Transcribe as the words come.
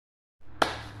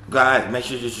Guys, make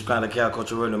sure you subscribe to Cal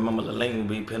Culture Radio. Remember, the link will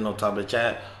be pinned on top of the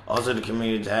chat. Also, the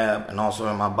community tab, and also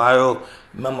in my bio.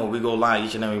 Remember, we go live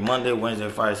each and every Monday, Wednesday,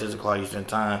 Friday, 6 o'clock Eastern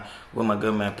Time with my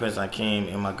good man Prince Hakeem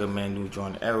and my good man New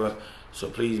Join the Era. So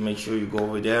please make sure you go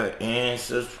over there and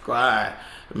subscribe.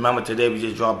 Remember, today we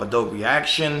just dropped a dope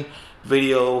reaction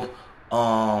video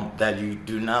that you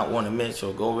do not want to miss.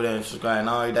 So go over there and subscribe.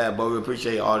 Not only that, but we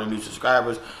appreciate all the new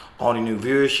subscribers, all the new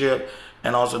viewership,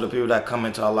 and also the people that come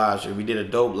into our live stream. We did a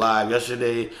dope live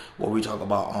yesterday where we talk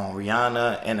about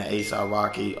Rihanna and the A$AP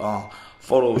Rocky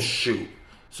photo shoot.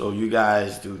 So you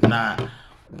guys do not,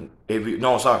 if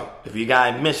you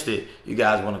guys missed it, you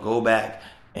guys want to go back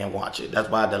and watch it. That's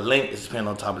why the link is pinned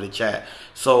on top of the chat.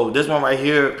 So this one right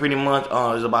here pretty much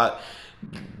is about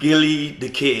Gillie Da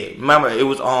Kid. Remember, it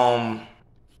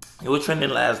was trending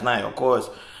last night. Of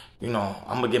course, you know,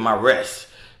 I'm gonna get my rest.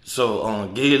 So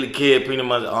Gillie Da Kid pretty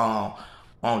much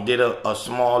did a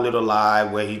small little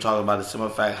live where he talked about the simple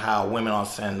fact how women are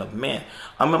sending up men.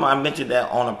 I remember I mentioned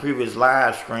that on a previous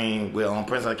live stream with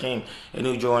Prince Hakeem and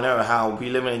New Join Era, how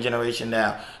we live in a generation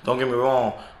that, don't get me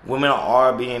wrong, women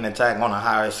are being attacked on a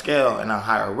higher scale and a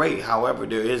higher rate. However,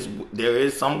 there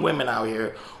is some women out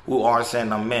here who are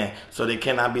sending up men, so they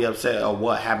cannot be upset at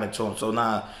what happened to them. So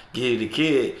now Gillie Da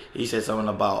Kid, he said something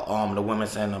about the women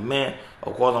sending up men.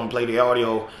 Of course, I'm gonna play the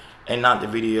audio and not the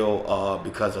video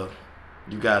because of,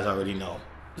 you guys already know.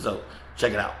 So,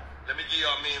 check it out. Let me give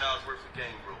y'all $1 million worth of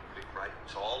game real quick, right?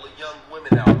 So all the young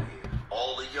women out here,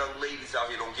 all the young ladies out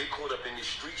here, don't get caught up in this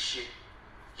street shit.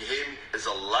 You hear me? There's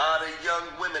a lot of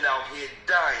young women out here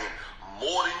dying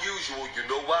more than usual. You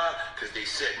know why? Because they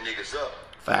set niggas up.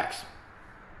 Facts.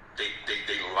 They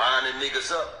lining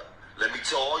niggas up. Let me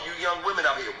tell all you young women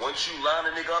out here, once you line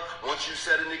a nigga up, once you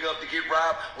set a nigga up to get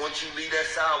robbed, once you leave that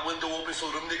side window open so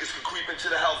them niggas can creep into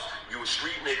the house, you a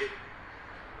street nigga.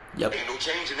 Yep. Ain't no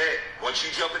changing that. Once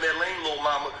you jump in that lane, little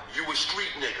mama, you a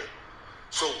street nigga.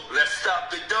 So let's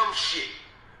stop the dumb shit.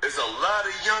 There's a lot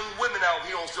of young women out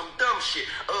here on some dumb shit.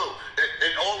 Oh,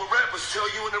 and all the rappers tell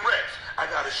you in the raps, I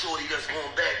got a shorty that's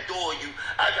going backdoor you.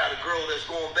 I got a girl that's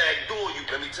going backdoor you.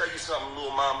 Let me tell you something,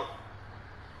 little mama.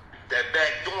 That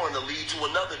back door will lead to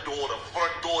another door, the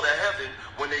front door to heaven,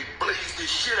 when they blaze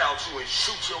this shit out you and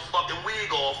shoot your fucking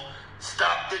wig off.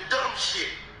 Stop the dumb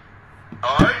shit.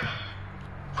 Alright?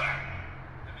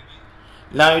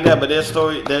 Not only that, but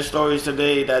there's stories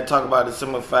today that talk about the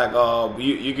similar fact.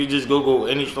 You could just Google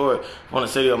any story from the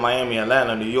city of Miami,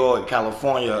 Atlanta, New York,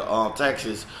 California,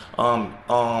 Texas,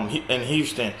 and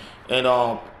Houston,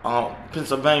 and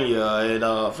Pennsylvania,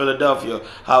 and Philadelphia.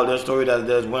 How there's story that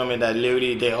there's women that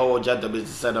literally their whole objective is to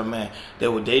set a man. They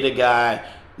will date a guy,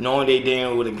 knowing they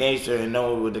dealing with a gangster, and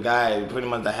knowing with the guy pretty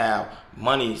much to have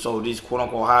money. So these quote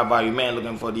unquote high value men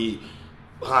looking for the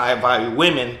high value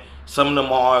women. Some of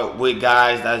them are with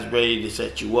guys that's ready to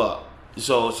set you up.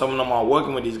 So some of them are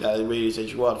working with these guys ready to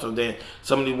set you up. So then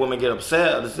some of these women get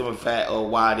upset at the simple fact of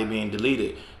why they're being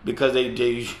deleted, because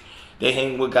they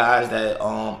hang with guys that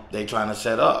they trying to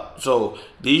set up. So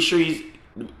the streets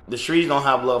don't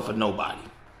have love for nobody.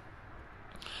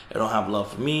 They don't have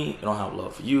love for me. They don't have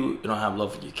love for you. They don't have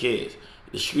love for your kids.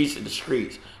 The streets are the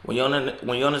streets. When you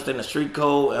understand the street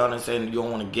code and understand you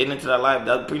don't want to get into that life,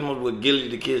 that's pretty much what Gillie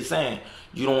Da Kid is saying.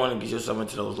 You don't want to get yourself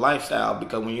into those lifestyles,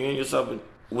 because when you get yourself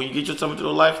into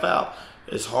those lifestyle,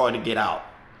 it's hard to get out.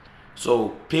 So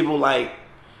people like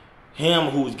him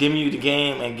who's giving you the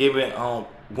game and giving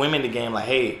women the game, like,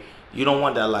 hey, you don't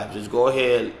want that life. Just go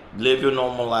ahead, live your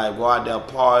normal life, go out there,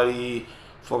 party,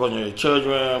 focus on your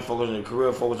children, focus on your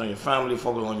career, focus on your family,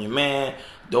 focus on your man.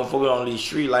 Don't focus on these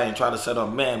street lights and try to set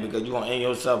up men, because you're gonna end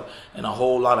yourself in a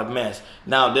whole lot of mess.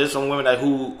 Now there's some women that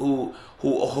who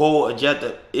whole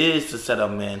objective is to set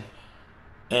up men,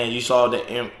 and you saw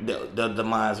the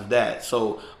demise of that.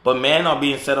 So, but men are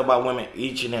being set up by women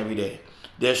each and every day.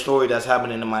 There's story that's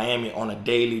happening in Miami on a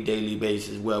daily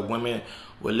basis, where women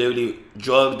will literally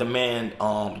drug the man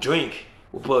drink.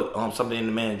 Will put something in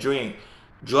the man's drink,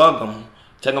 drug him,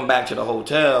 take him back to the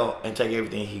hotel, and take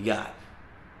everything he got.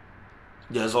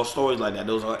 There's all stories like that.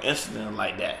 Those are incidents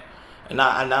like that. And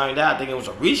not only that, I think it was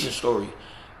a recent story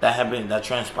that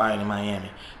transpired in Miami.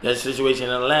 There's a situation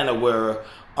in Atlanta where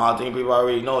I think people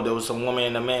already know there was some woman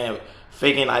and a man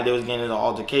faking like they was getting into an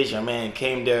altercation. A man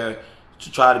came there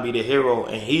to try to be the hero,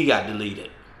 and he got deleted.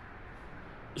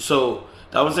 So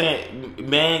that was saying,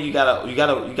 man, you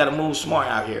gotta move smart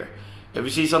out here. If you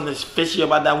see something fishy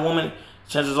about that woman,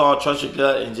 chances are trust your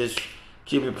gut and just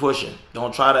keep it pushing.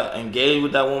 Don't try to engage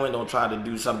with that woman. Don't try to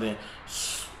do something.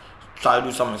 Try to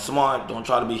do something smart. Don't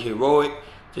try to be heroic.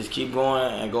 Just keep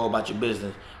going and go about your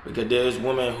business. Because there's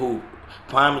women who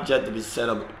prime objective is set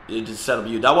up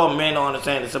you. That's what men don't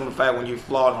understand. The simple fact when you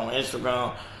flaunt on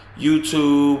Instagram,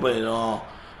 YouTube,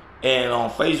 and on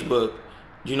Facebook,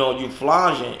 you know, you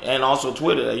flaunting, and also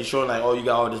Twitter, that you showing like, oh, you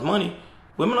got all this money.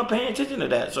 Women are paying attention to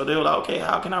that, so they're like, okay,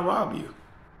 how can I rob you?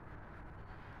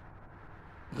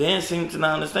 Men seem to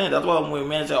not understand. That's why when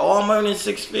men say, oh, I'm earning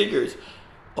 6 figures.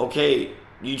 Okay,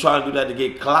 you try to do that to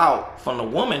get clout from the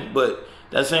woman, but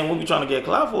that same woman you trying to get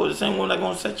clout for is the same woman that's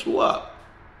going to set you up.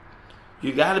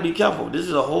 You got to be careful. This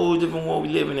is a whole different world we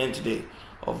living in today.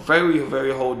 A very,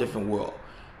 very whole different world.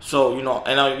 So, you know,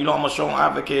 and you know, I'm a strong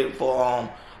advocate for,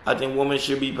 I think women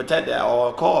should be protected at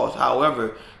all costs.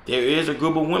 However, there is a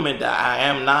group of women that I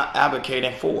am not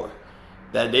advocating for.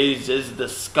 That they just the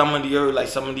scum of the earth like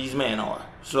some of these men are.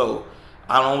 So,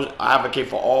 I don't advocate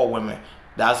for all women.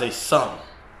 That's a some.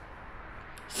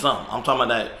 Some. I'm talking about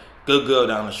that good girl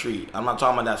down the street. I'm not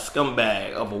talking about that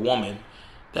scumbag of a woman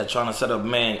that's trying to set up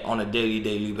men on a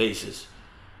daily basis.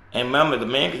 And remember, the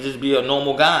man could just be a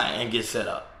normal guy and get set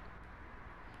up.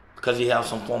 Because he has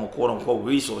some form of quote-unquote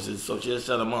resources. So just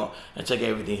set him up and check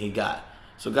everything he got.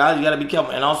 So guys, you got to be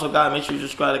careful. And also, guys, make sure you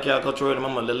subscribe to Cal Culture.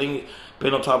 Remember, the link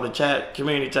pinned on top of the chat,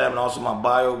 community tab, and also my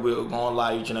bio. We're going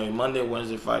live each and every Monday,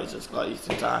 Wednesday, Friday, 6 o'clock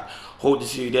Eastern Time. Hope to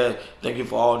see you there. Thank you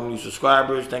for all the new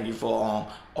subscribers. Thank you for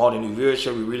all the new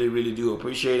viewership. We really, really do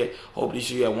appreciate it. Hope to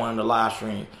see you at one of the live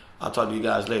streams. I'll talk to you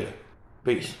guys later.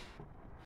 Peace.